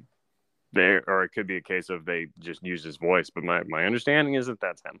there, or it could be a case of they just used his voice. But my understanding is that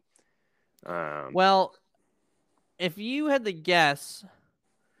that's him. Well, if you had the guess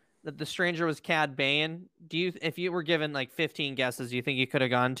that the stranger was Cad Bane, if you were given like 15 guesses, do you think you could have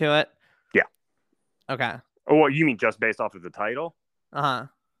gone to it? Yeah. Okay. Oh, well, you mean just based off of the title? Uh-huh.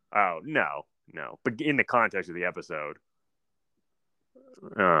 Oh, no. But in the context of the episode,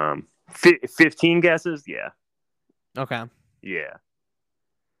 15 guesses? Yeah. Okay. Yeah.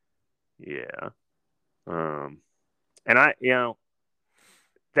 And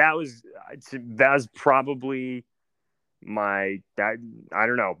that was probably I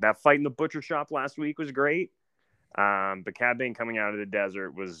don't know, that fight in the butcher shop last week was great. But Cad Bane coming out of the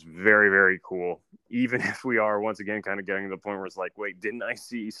desert was very, very cool. Even if we are once again kind of getting to the point where it's like, wait, didn't I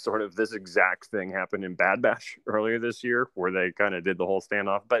see sort of this exact thing happen in Bad Batch earlier this year where they kind of did the whole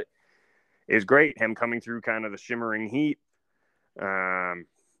standoff? But it was great. Him coming through kind of the shimmering heat. It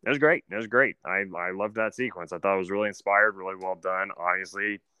was great. I loved that sequence. I thought it was really inspired, really well done.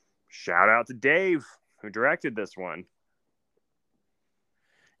 Obviously, shout out to Dave who directed this one.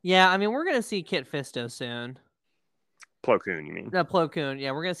 Yeah, I mean, we're going to see Kit Fisto soon. Plo Koon, you mean? No, Plo Koon.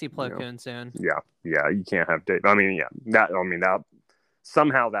 Yeah, we're going to see Plo Koon soon. Yeah, you can't have Dave. I mean, that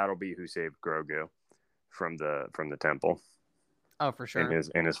somehow that'll be who saved Grogu from the temple. Oh, for sure.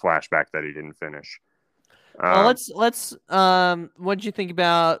 In his flashback that he didn't finish. Well, let's what did you think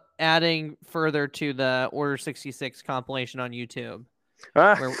about adding further to the Order 66 compilation on YouTube?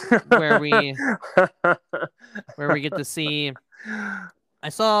 Where we get to see. I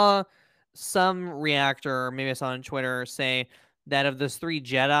saw some reactor, or maybe I saw on Twitter, say that of those 3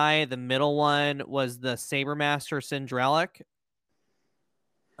 Jedi, the middle one was the Saber Master Syndralic.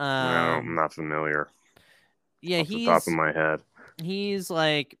 No, I'm not familiar. Yeah, off the top of my head. He's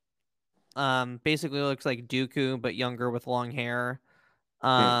like, basically looks like Dooku but younger with long hair.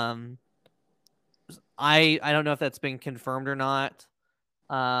 I don't know if that's been confirmed or not.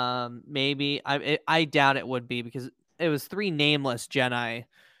 Maybe I doubt it would be, because it was 3 nameless Jedi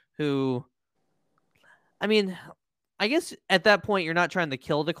who, I mean, I guess at that point you're not trying to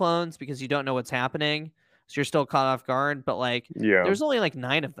kill the clones because you don't know what's happening, so you're still caught off guard. But like, there's only like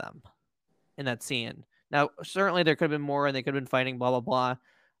 9 of them in that scene. Now, certainly there could have been more, and they could have been fighting, blah blah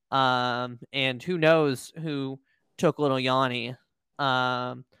blah. And who knows who took little Yanni?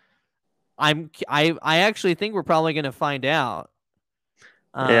 I actually think we're probably going to find out.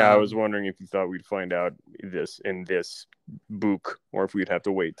 I was wondering if you thought we'd find out this in this book, or if we'd have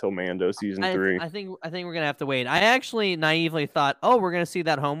to wait till Mando season 3. I think we're gonna have to wait. I actually naively thought, we're gonna see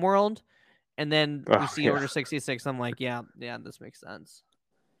that homeworld, and then we see Order 66. I'm like, yeah, this makes sense.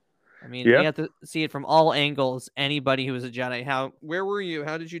 I mean, we have to see it from all angles. Anybody who was a Jedi, where were you?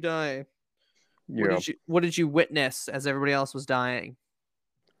 How did you die? What did you witness as everybody else was dying?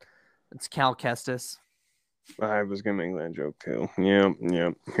 It's Cal Kestis. I was gonna make that joke too. Yeah.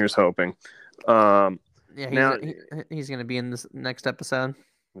 Here's hoping. He's gonna be in this next episode.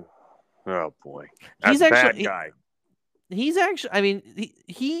 Oh boy, he's actually bad guy. He's actually. I mean,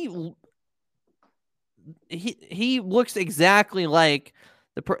 he looks exactly like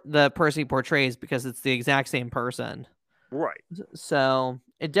the person he portrays, because it's the exact same person. Right. So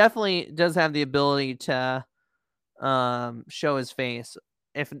it definitely does have the ability to show his face.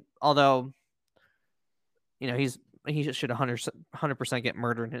 Although, he should 100% get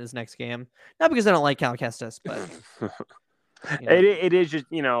murdered in his next game. Not because I don't like Cal Kestis, but it is just,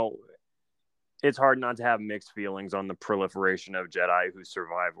 it's hard not to have mixed feelings on the proliferation of Jedi who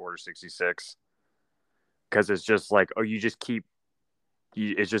survive Order 66. Because it's just like,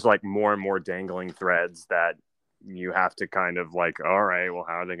 it's just like more and more dangling threads that you have to kind of like, all right, well,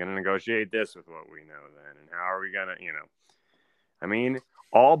 how are they going to negotiate this with what we know then? And how are we going to, I mean,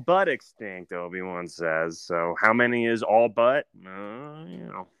 all but extinct, Obi-Wan says. So how many is all but? I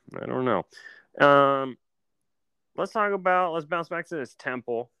don't know. Let's bounce back to this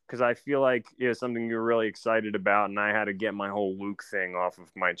temple, because I feel like it's something you're really excited about, and I had to get my whole Luke thing off of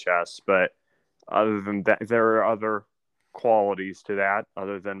my chest. But other than that, there are other qualities to that,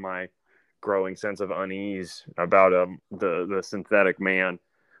 other than my growing sense of unease about the synthetic man.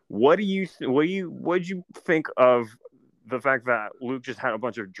 What did you think of the fact that Luke just had a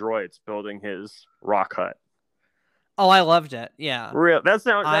bunch of droids building his rock hut? Oh, I loved it. Yeah, real. That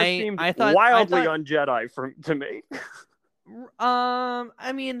seemed wildly un-Jedi to me.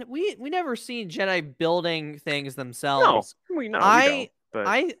 I mean, we never see Jedi building things No, themselves. we don't. But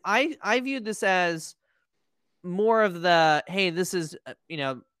I viewed this as more of the, hey, this is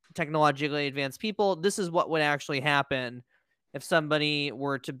technologically advanced people. This is what would actually happen if somebody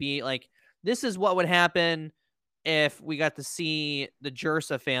were to be like, this is what would happen if we got to see the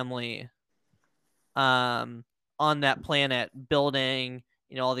Jersa family on that planet building,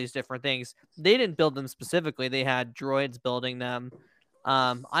 all these different things. They didn't build them specifically. They had droids building them.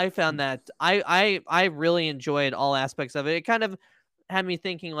 I found that I really enjoyed all aspects of it. It kind of had me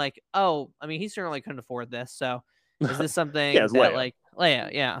thinking like, oh, I mean, he certainly couldn't afford this. So is this something Yeah, it's that Leia. like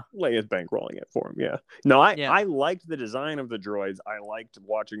Leia? Yeah. Leia's bankrolling it for him. Yeah. No, Yeah. I liked the design of the droids. I liked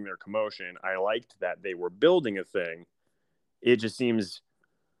watching their commotion. I liked that they were building a thing. It just seems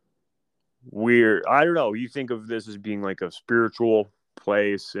weird. I don't know. You think of this as being like a spiritual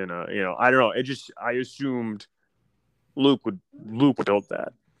place and I don't know. I assumed Luke would build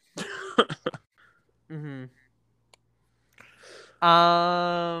that. Mm-hmm.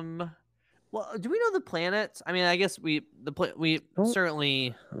 Well, do we know the planets? I mean, I guess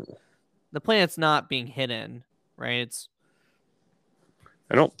certainly the planet's not being hidden, right?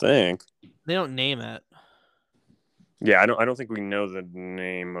 I don't think. They don't name it. Yeah, I don't think we know the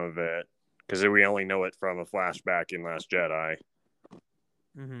name of it because we only know it from a flashback in Last Jedi.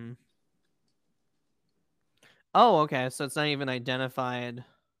 Mm-hmm. Oh, okay. So it's not even identified.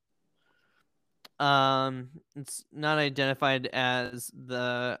 It's not identified as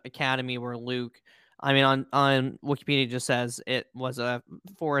the academy where Luke. I mean, on Wikipedia, it just says it was a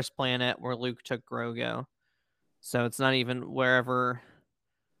forest planet where Luke took Grogu. So it's not even wherever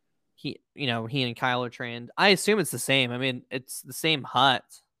he and Kylo trained. I assume it's the same. I mean, it's the same hut.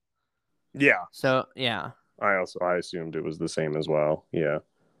 Yeah. So yeah. I assumed it was the same as well. Yeah.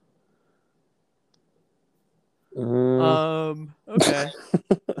 Okay.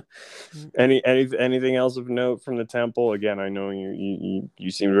 Anything else of note from the temple? Again, I know you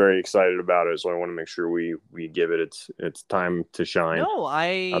seem very excited about it, so I want to make sure we give it its time to shine. No,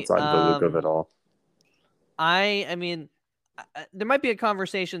 outside the look of it all. I mean, there might be a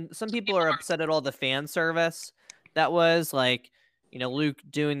conversation. Some people are upset at all the fan service that was like, Luke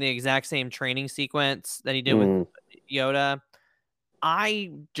doing the exact same training sequence that he did with Yoda.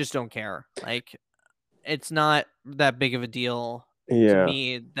 I just don't care. Like, it's not that big of a deal to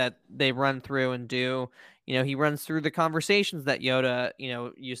me that they run through and do. He runs through the conversations that Yoda,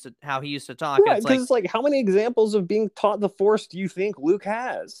 how he used to talk. Right, because it's like, how many examples of being taught the Force do you think Luke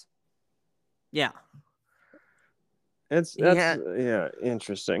has? Yeah. That's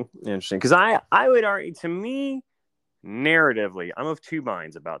interesting. Because I would argue, to me, narratively, I'm of two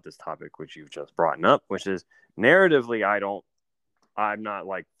minds about this topic, which you've just brought up, which is narratively, I'm not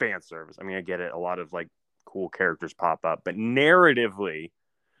like fan service. I mean, I get it. A lot of like cool characters pop up, but narratively,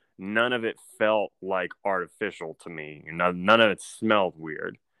 none of it felt like artificial to me. None of it smelled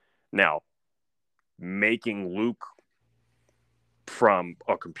weird. Now, making Luke from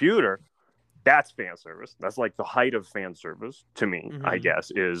a computer, that's fan service. That's like the height of fan service to me, I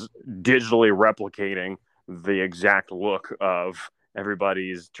guess, is digitally replicating the exact look of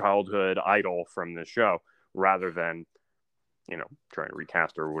everybody's childhood idol from this show, rather than trying to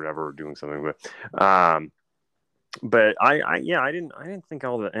recast her or whatever, or doing something with. But I didn't think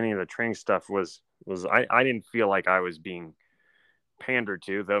any of the training stuff was I didn't feel like I was being pandered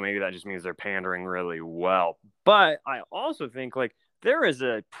to, though maybe that just means they're pandering really well. But I also think like there is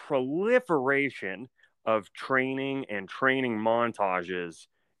a proliferation of training and training montages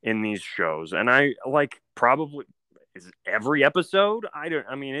in these shows, and I like probably is every episode.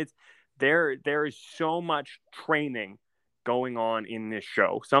 There is so much training going on in this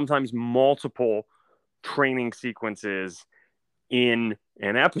show, sometimes multiple training sequences in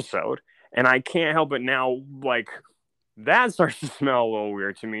an episode, and I can't help it now, like, that starts to smell a little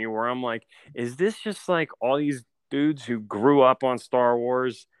weird to me, where I'm like, is this just like all these dudes who grew up on Star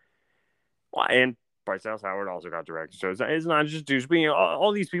Wars? And Bryce Dallas Howard also got directed, so it's not just dudes, but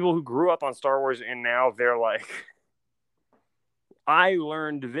all these people who grew up on Star Wars, and now they're like, I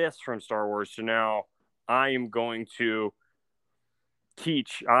learned this from Star Wars, so now I am going to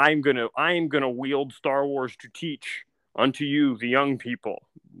teach. I am gonna wield Star Wars to teach unto you, the young people,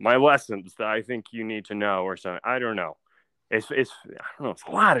 my lessons that I think you need to know, or something. I don't know. It's I don't know. It's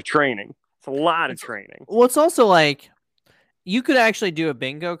a lot of training. Well, it's also like you could actually do a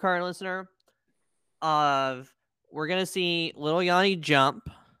bingo card, listener, of we're gonna see little Yanni jump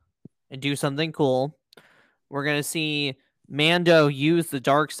and do something cool. We're gonna see Mando use the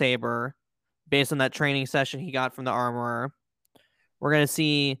Darksaber based on that training session he got from the armorer. We're going to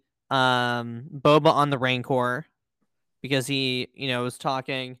see Boba on the Rancor. because he, was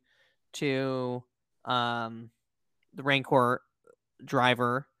talking to the Rancor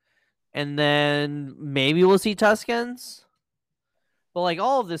driver, and then maybe we'll see Tuskens. But like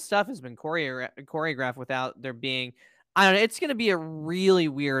all of this stuff has been choreographed without there being, I don't know. It's gonna be a really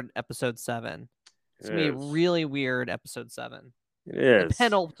weird episode 7. It's gonna be a really weird episode 7. It is the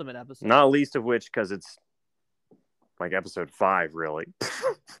penultimate episode. Not least of which because it's like episode 5, really.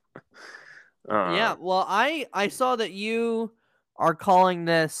 Yeah. Well, I saw that you are calling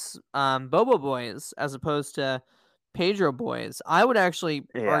this Bobo Boys as opposed to Pedro Boys. I would actually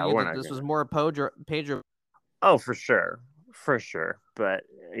argue that this was more Pedro. Oh, for sure. But,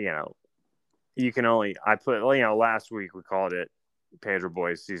 you can only, last week we called it Pedro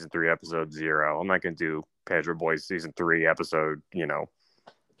Boys season 3 episode 0. I'm not going to do Pedro Boys season 3 episode,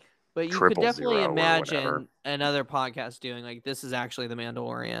 But you could definitely imagine another podcast doing like, this is actually The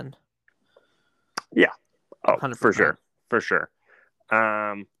Mandalorian. Yeah. Oh, 100%. For sure.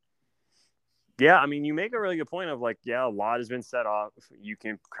 Yeah, I mean, you make a really good point of like, a lot has been set off. You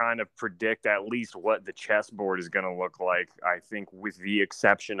can kind of predict at least what the chessboard is going to look like. I think with the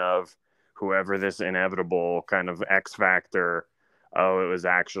exception of whoever this inevitable kind of X factor, it was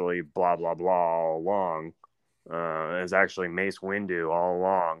actually blah, blah, blah all along. It was actually Mace Windu all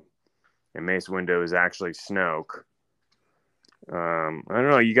along. And Mace Windu is actually Snoke. I don't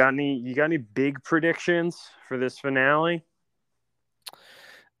know. You got any big predictions for this finale?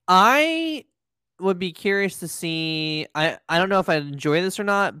 I would be curious to see. I don't know if I'd enjoy this or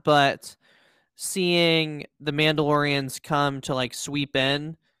not, but seeing the Mandalorians come to like sweep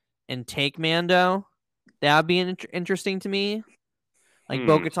in and take Mando, that would be interesting to me. Like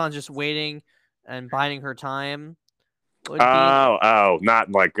Bo-Katan's just waiting and biding her time.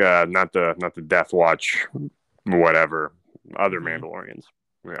 Not like not the Death Watch, whatever. Other Mandalorians.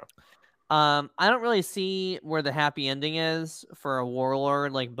 Yeah. I don't really see where the happy ending is for a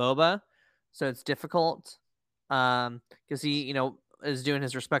warlord like Boba, so it's difficult. Because he, is doing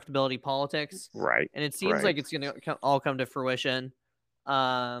his respectability politics, right? And it seems like it's gonna all come to fruition.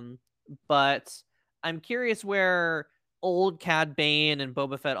 But I'm curious where old Cad Bane and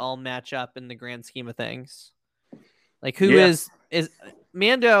Boba Fett all match up in the grand scheme of things. Like who is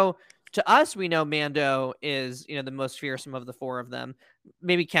Mando? To us, we know Mando is, the most fearsome of the 4 of them.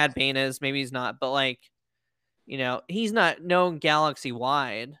 Maybe Cad Bane is, maybe he's not, but like, he's not known galaxy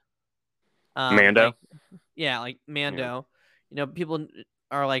wide. Mando, like Mando. Yeah. People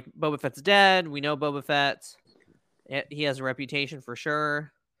are like, Boba Fett's dead. We know Boba Fett. He has a reputation for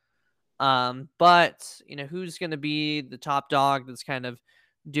sure. But who's going to be the top dog that's kind of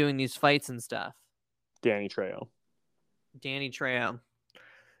doing these fights and stuff? Danny Trejo.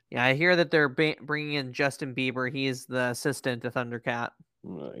 Yeah, I hear that they're bringing in Justin Bieber. He's the assistant to Thundercat.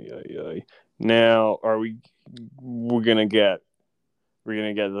 Now, we're gonna get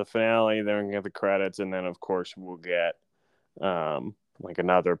the finale, then we're gonna get the credits, and then of course we'll get like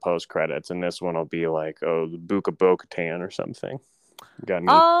another post credits, and this one will be like the Book of Bo-Katan or something. Got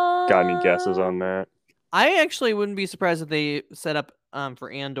any guesses on that? I actually wouldn't be surprised if they set up for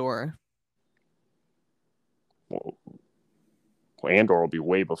Andor. Well, Andor will be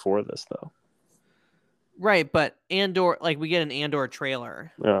way before this, though. Right, but Andor, like we get an Andor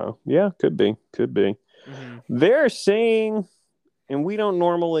trailer. Oh, yeah, could be. Mm-hmm. They're saying, and we don't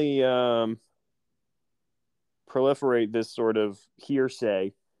normally proliferate this sort of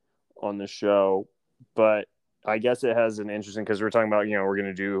hearsay on the show, but I guess it has an interesting, because we're talking about, we're going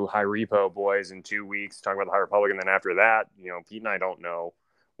to do High Repo Boys in 2 weeks, talking about the High Republic, and then after that, Pete and I don't know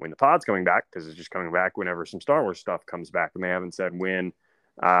when the pod's coming back, because it's just coming back whenever some Star Wars stuff comes back, and they haven't said when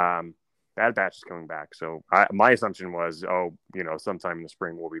Bad Batch is coming back. So my assumption was, sometime in the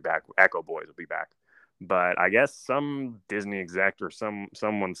spring we'll be back. Echo Boys will be back. But I guess some Disney exec or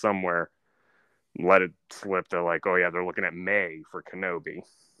someone somewhere let it slip to like, oh yeah, they're looking at May for Kenobi.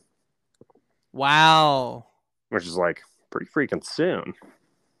 Wow. Which is like pretty freaking soon.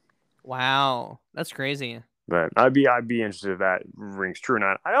 Wow. That's crazy. But I'd be interested if that rings true or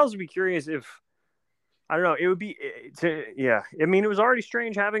not. I'd also be curious if, I don't know, it would be, I mean, it was already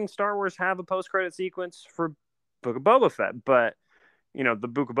strange having Star Wars have a post-credit sequence for Book of Boba Fett, but, the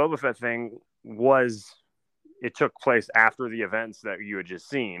Book of Boba Fett thing it took place after the events that you had just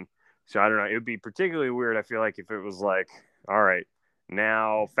seen. So I don't know, it would be particularly weird, I feel like, if it was like, all right,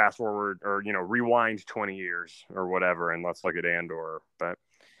 now fast forward or, rewind 20 years or whatever, and let's look at Andor. But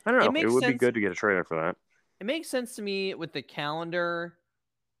I don't know, it would be good to get a trailer for that. It makes sense to me with the calendar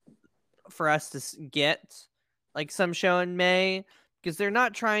for us to get like some show in May, because they're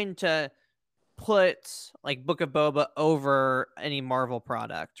not trying to put like Book of Boba over any Marvel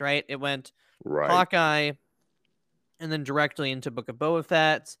product, right? It went Hawkeye, and then directly into Book of Boba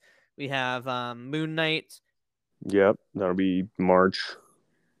Fett. We have Moon Knight, Yep, that'll be March.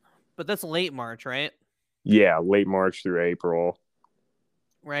 but that's late March, right? Yeah, late March through April.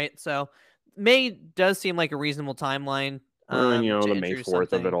 Right. So May does seem like a reasonable timeline. And, To the May introduce 4th of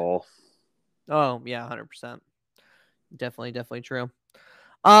something. it all. Oh yeah, 100%. Definitely true.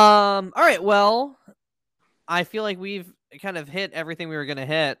 All right. Well, I feel like we've kind of hit everything we were gonna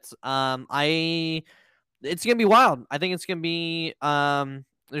hit. It's gonna be wild. I think it's gonna be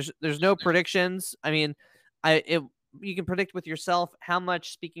there's no predictions. I mean, you can predict with yourself how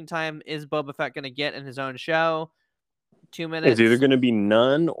much speaking time is Boba Fett gonna get in his own show. 2 minutes. It's either going to be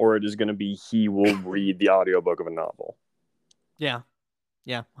none or it is going to be he will read the audiobook of a novel. Yeah,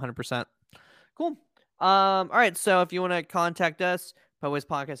 100%. Cool. All right. So if you want to contact us,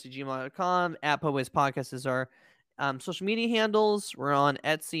 poboyspodcast@gmail.com. @poboyspodcast is our social media handles. We're on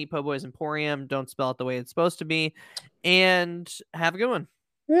Etsy, Poboys Emporium. Don't spell it the way it's supposed to be. And have a good one.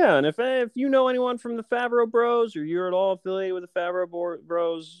 Yeah, and if you know anyone from the Favreau Bros or you're at all affiliated with the Favreau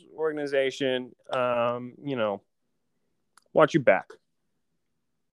Bros organization, watch your back.